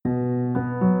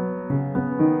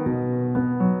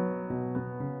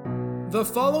The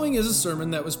following is a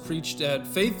sermon that was preached at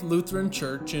Faith Lutheran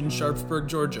Church in Sharpsburg,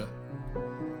 Georgia.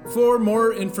 For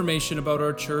more information about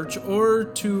our church or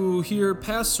to hear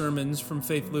past sermons from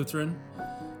Faith Lutheran,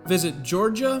 visit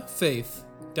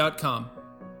georgiafaith.com.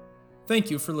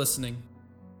 Thank you for listening.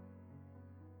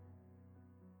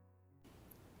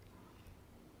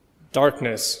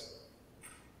 Darkness.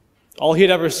 All he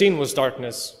had ever seen was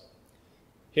darkness.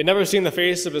 He had never seen the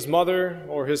face of his mother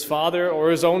or his father or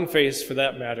his own face for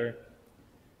that matter.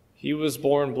 He was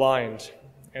born blind,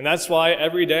 and that's why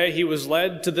every day he was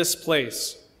led to this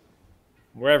place,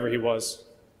 wherever he was.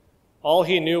 All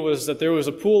he knew was that there was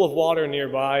a pool of water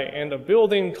nearby and a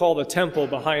building called a temple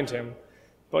behind him,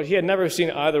 but he had never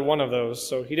seen either one of those,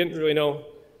 so he didn't really know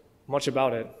much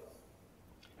about it.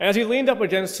 As he leaned up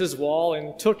against his wall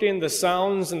and took in the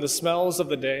sounds and the smells of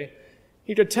the day,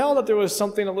 he could tell that there was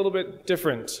something a little bit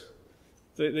different.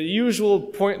 The usual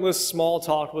pointless small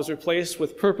talk was replaced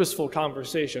with purposeful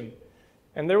conversation,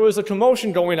 and there was a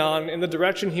commotion going on in the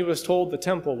direction he was told the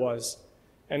temple was,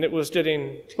 and it was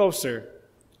getting closer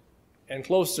and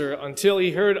closer until he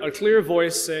heard a clear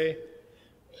voice say,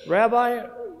 "Rabbi,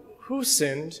 who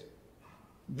sinned,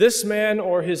 this man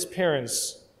or his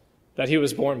parents, that he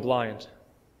was born blind?"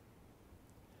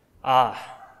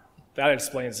 Ah, that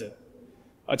explains it.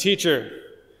 A teacher,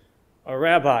 a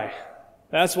rabbi.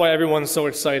 That's why everyone's so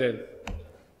excited.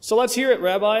 So let's hear it,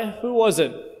 Rabbi. Who was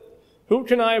it? Who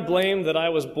can I blame that I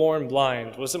was born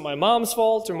blind? Was it my mom's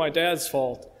fault or my dad's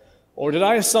fault? Or did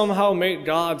I somehow make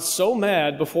God so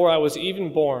mad before I was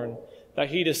even born that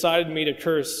he decided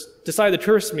to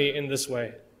curse me in this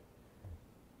way?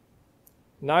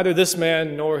 Neither this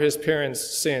man nor his parents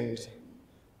sinned,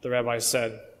 the rabbi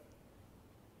said.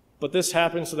 But this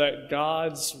happened so that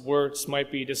God's works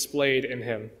might be displayed in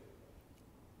him.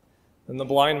 Then the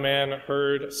blind man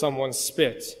heard someone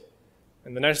spit,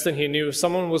 and the next thing he knew,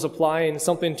 someone was applying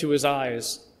something to his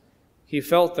eyes. He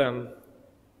felt them,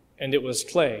 and it was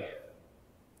clay.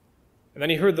 And then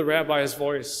he heard the rabbi's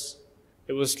voice.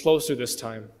 It was closer this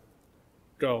time.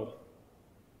 "Go,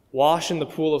 wash in the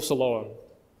pool of Siloam."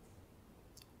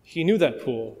 He knew that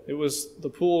pool. It was the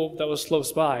pool that was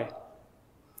close by.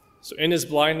 So in his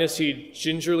blindness, he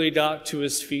gingerly got to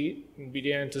his feet and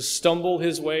began to stumble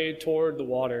his way toward the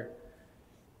water.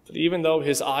 But even though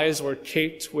his eyes were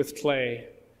caked with clay,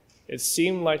 it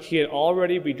seemed like he had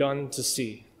already begun to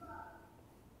see.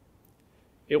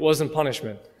 It wasn't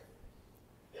punishment.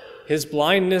 His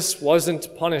blindness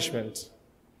wasn't punishment.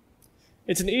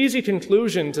 It's an easy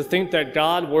conclusion to think that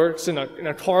God works in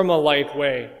a karma-like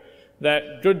way,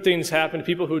 that good things happen to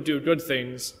people who do good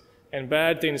things, and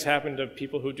bad things happen to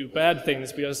people who do bad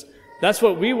things, because that's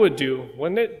what we would do,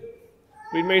 wouldn't it?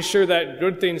 We'd make sure that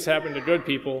good things happen to good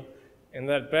people, and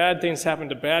that bad things happen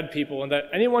to bad people, and that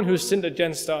anyone who sinned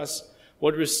against us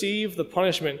would receive the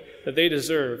punishment that they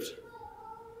deserved.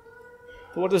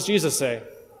 But what does Jesus say?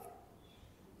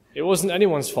 It wasn't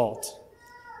anyone's fault.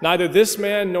 Neither this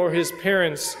man nor his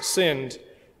parents sinned.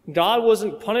 God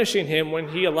wasn't punishing him when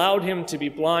he allowed him to be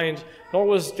blind, nor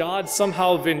was God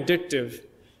somehow vindictive.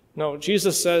 No,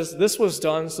 Jesus says this was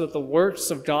done so that the works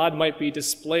of God might be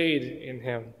displayed in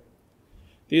him.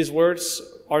 These works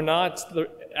are not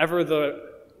ever the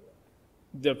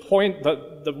point,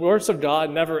 but the works of God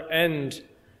never end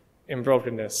in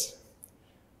brokenness.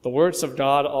 The works of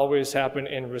God always happen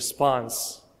in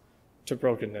response to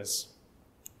brokenness.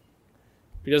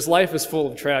 Because life is full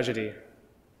of tragedy,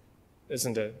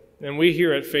 isn't it? And we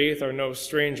here at Faith are no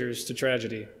strangers to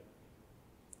tragedy.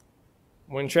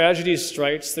 When tragedy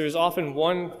strikes, there's often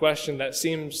one question that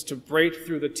seems to break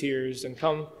through the tears and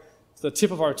come to the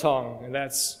tip of our tongue, and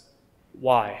that's,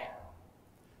 why?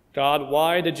 God,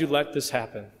 why did you let this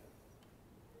happen?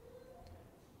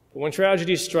 But when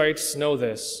tragedy strikes, know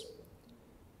this.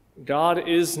 God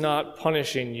is not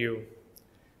punishing you.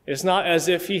 It's not as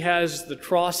if he has the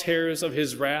crosshairs of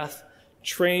his wrath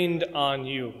trained on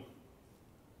you.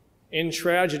 In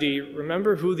tragedy,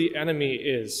 remember who the enemy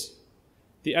is.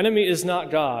 The enemy is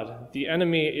not God. The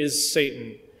enemy is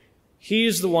Satan.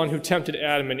 He's the one who tempted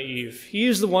Adam and Eve.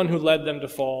 He's the one who led them to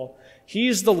fall.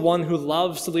 He's the one who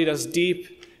loves to lead us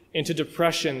deep into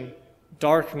depression,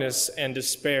 darkness, and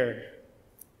despair.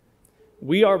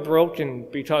 We are broken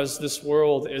because this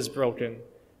world is broken.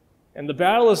 And the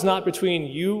battle is not between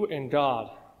you and God.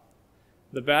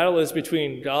 The battle is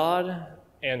between God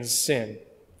and sin.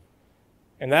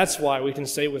 And that's why we can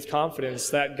say with confidence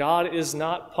that God is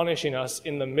not punishing us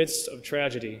in the midst of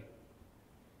tragedy,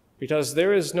 because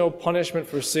there is no punishment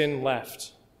for sin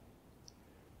left.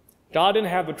 God didn't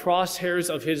have the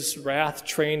crosshairs of his wrath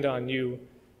trained on you.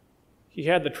 He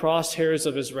had the crosshairs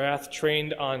of his wrath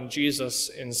trained on Jesus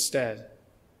instead.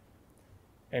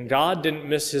 And God didn't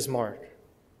miss his mark.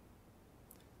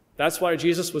 That's why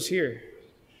Jesus was here.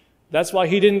 That's why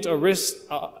he didn't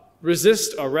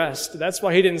resist arrest. That's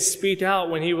why he didn't speak out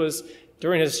when he was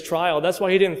during his trial. That's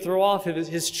why he didn't throw off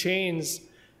his chains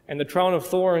and the crown of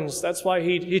thorns. That's why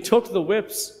he took the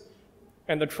whips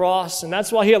and the cross. And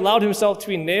that's why he allowed himself to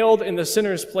be nailed in the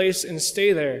sinner's place and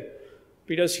stay there.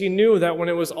 Because he knew that when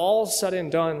it was all said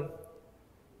and done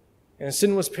and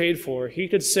sin was paid for, he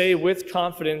could say with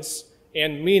confidence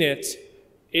and mean it,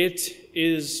 "It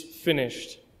is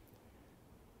finished."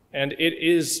 And it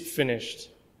is finished.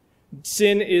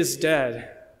 Sin is dead.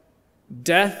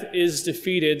 Death is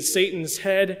defeated. Satan's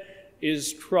head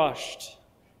is crushed.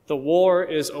 The war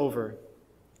is over.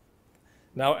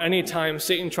 Now, anytime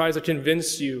Satan tries to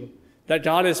convince you that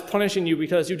God is punishing you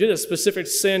because you did a specific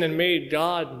sin and made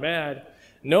God mad,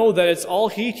 know that it's all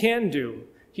he can do.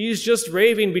 He's just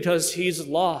raving because he's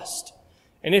lost.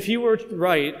 And if he were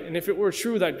right, and if it were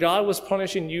true that God was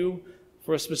punishing you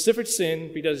for a specific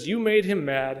sin because you made him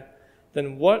mad,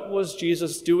 then what was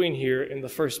Jesus doing here in the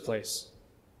first place?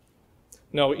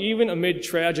 No, even amid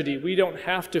tragedy, we don't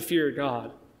have to fear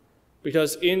God,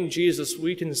 because in Jesus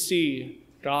we can see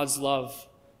God's love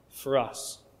for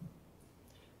us.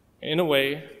 In a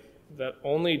way that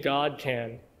only God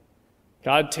can,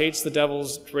 God takes the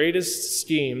devil's greatest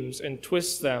schemes and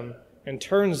twists them and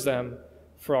turns them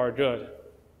for our good.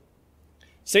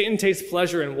 Satan takes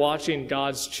pleasure in watching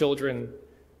God's children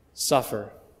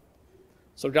suffer.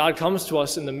 So God comes to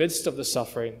us in the midst of the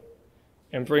suffering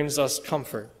and brings us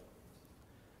comfort.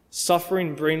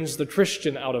 Suffering brings the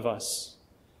Christian out of us,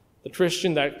 the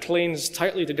Christian that clings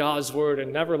tightly to God's word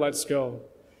and never lets go.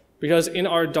 Because in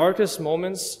our darkest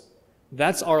moments,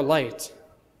 that's our light.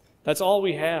 That's all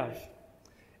we have.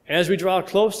 And as we draw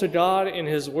close to God in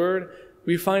his word,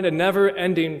 we find a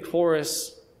never-ending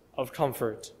chorus of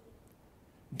comfort.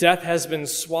 Death has been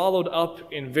swallowed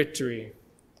up in victory.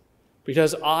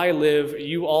 Because I live,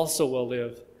 you also will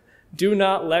live. Do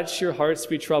not let your hearts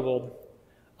be troubled.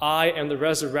 I am the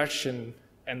resurrection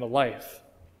and the life.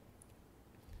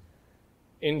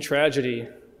 In tragedy,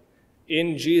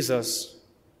 in Jesus,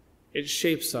 it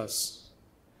shapes us.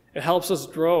 It helps us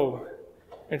grow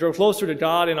and grow closer to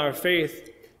God in our faith,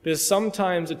 because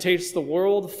sometimes it takes the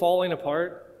world falling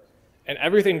apart and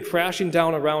everything crashing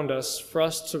down around us for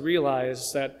us to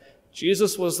realize that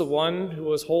Jesus was the one who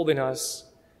was holding us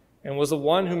and was the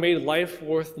one who made life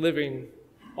worth living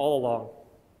all along.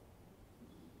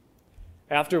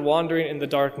 After wandering in the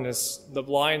darkness, the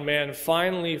blind man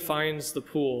finally finds the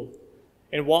pool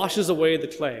and washes away the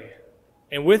clay.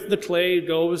 And with the clay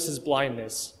goes his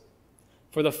blindness.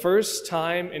 For the first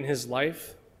time in his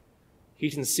life, he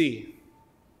can see.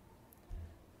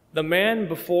 The man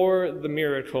before the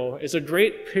miracle is a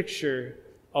great picture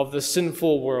of the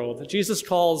sinful world. Jesus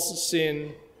calls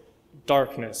sin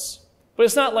darkness. But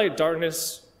it's not like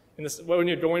darkness when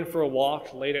you're going for a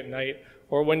walk late at night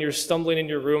or when you're stumbling in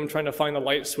your room trying to find the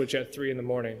light switch at 3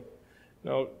 a.m.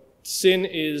 No, sin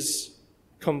is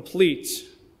complete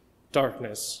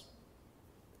darkness.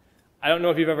 I don't know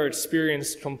if you've ever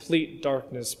experienced complete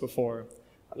darkness before.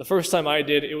 The first time I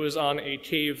did, it was on a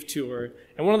cave tour.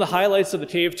 And one of the highlights of the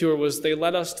cave tour was they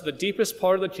led us to the deepest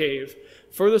part of the cave,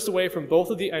 furthest away from both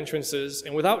of the entrances,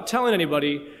 and without telling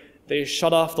anybody, they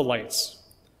shut off the lights.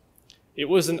 It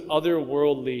was an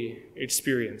otherworldly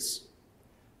experience.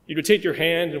 You could take your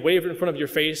hand and wave it in front of your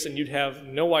face, and you'd have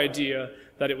no idea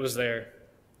that it was there.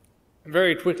 And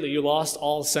very quickly, you lost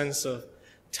all sense of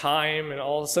time and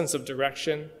all sense of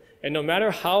direction. And no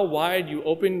matter how wide you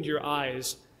opened your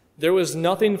eyes, there was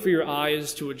nothing for your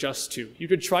eyes to adjust to. You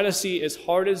could try to see as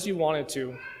hard as you wanted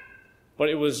to, but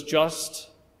it was just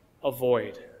a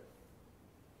void.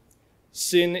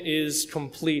 Sin is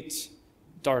complete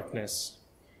darkness.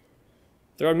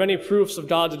 There are many proofs of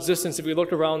God's existence. If we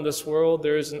look around this world,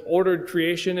 there is an ordered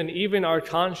creation, and even our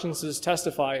consciences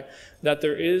testify that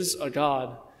there is a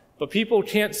God. But people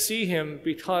can't see him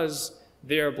because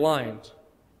they are blind.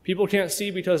 People can't see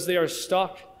because they are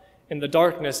stuck in the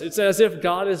darkness. It's as if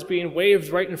God is being waved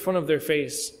right in front of their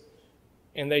face,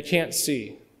 and they can't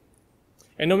see.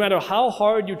 And no matter how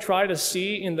hard you try to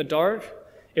see in the dark,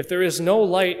 if there is no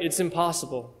light, it's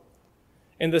impossible.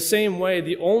 In the same way,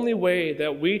 the only way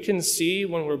that we can see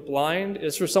when we're blind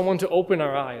is for someone to open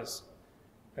our eyes.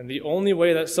 And the only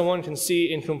way that someone can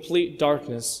see in complete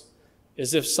darkness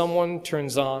is if someone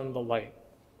turns on the light.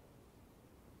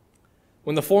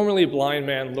 When the formerly blind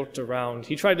man looked around,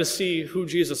 he tried to see who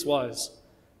Jesus was,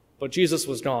 but Jesus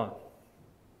was gone.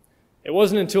 It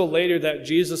wasn't until later that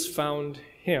Jesus found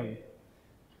him.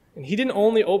 And he didn't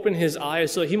only open his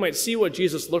eyes so that he might see what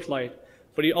Jesus looked like,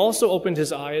 but he also opened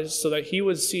his eyes so that he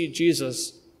would see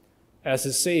Jesus as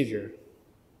his Savior.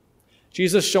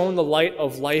 Jesus shone the light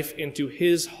of life into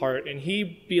his heart, and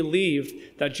he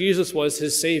believed that Jesus was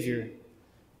his Savior.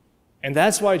 And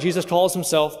that's why Jesus calls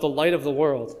himself the light of the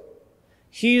world.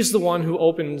 He's the one who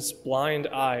opens blind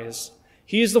eyes.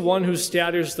 He's the one who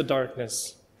scatters the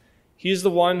darkness. He's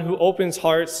the one who opens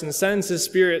hearts and sends his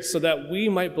Spirit so that we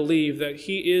might believe that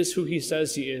he is who he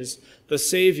says he is, the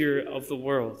Savior of the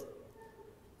world.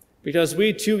 Because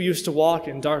we too used to walk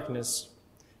in darkness,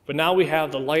 but now we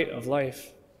have the light of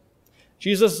life.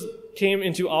 Jesus came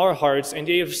into our hearts and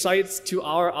gave sight to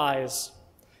our eyes.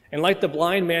 And like the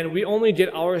blind man, we only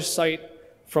get our sight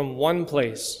from one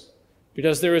place,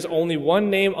 because there is only one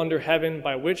name under heaven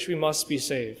by which we must be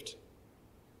saved.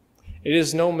 It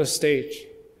is no mistake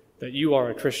that you are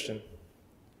a Christian.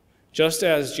 Just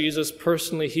as Jesus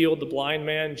personally healed the blind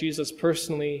man, Jesus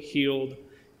personally healed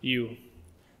you.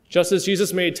 Just as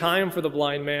Jesus made time for the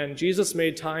blind man, Jesus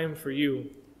made time for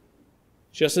you.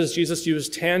 Just as Jesus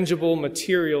used tangible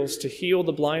materials to heal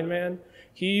the blind man,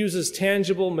 he uses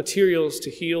tangible materials to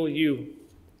heal you.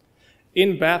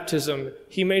 In baptism,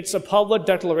 he makes a public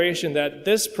declaration that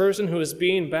this person who is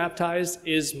being baptized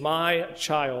is my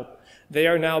child. They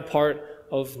are now part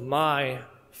of my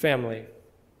family.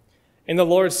 In the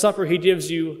Lord's Supper, he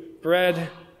gives you bread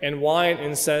and wine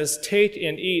and says, "Take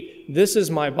and eat, this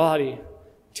is my body.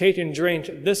 Take and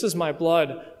drink, this is my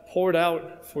blood poured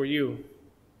out for you."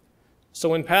 So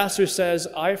when Pastor says,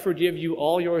 "I forgive you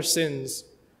all your sins,"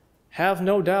 have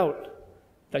no doubt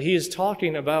that he is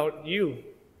talking about you.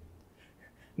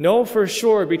 Know for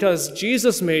sure, because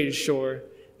Jesus made sure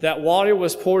that water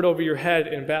was poured over your head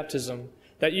in baptism,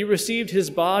 that you received his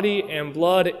body and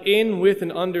blood in, with,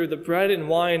 and under the bread and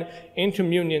wine in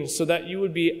communion, so that you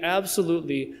would be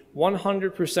absolutely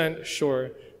 100%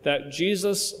 sure that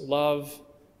Jesus' love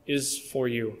is for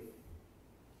you.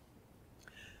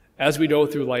 As we go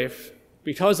through life,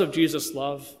 because of Jesus'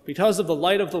 love, because of the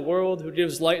light of the world who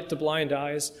gives light to blind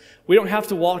eyes, we don't have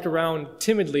to walk around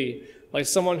timidly like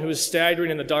someone who is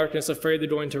staggering in the darkness, afraid they're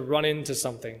going to run into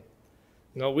something.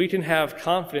 No, we can have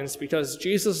confidence because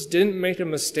Jesus didn't make a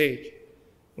mistake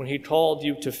when he called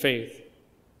you to faith.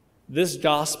 This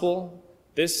gospel,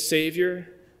 this Savior,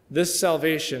 this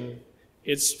salvation,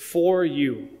 it's for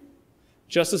you,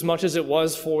 just as much as it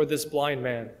was for this blind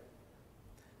man.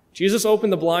 Jesus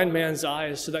opened the blind man's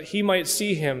eyes so that he might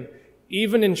see him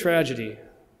even in tragedy,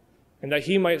 and that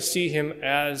he might see him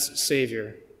as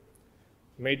Savior.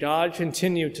 May God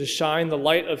continue to shine the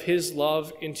light of his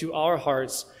love into our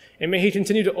hearts, and may he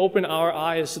continue to open our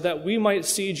eyes so that we might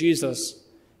see Jesus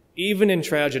even in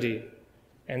tragedy,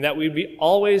 and that we be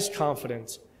always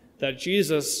confident that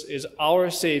Jesus is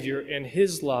our Savior and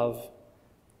his love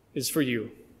is for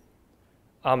you.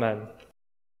 Amen.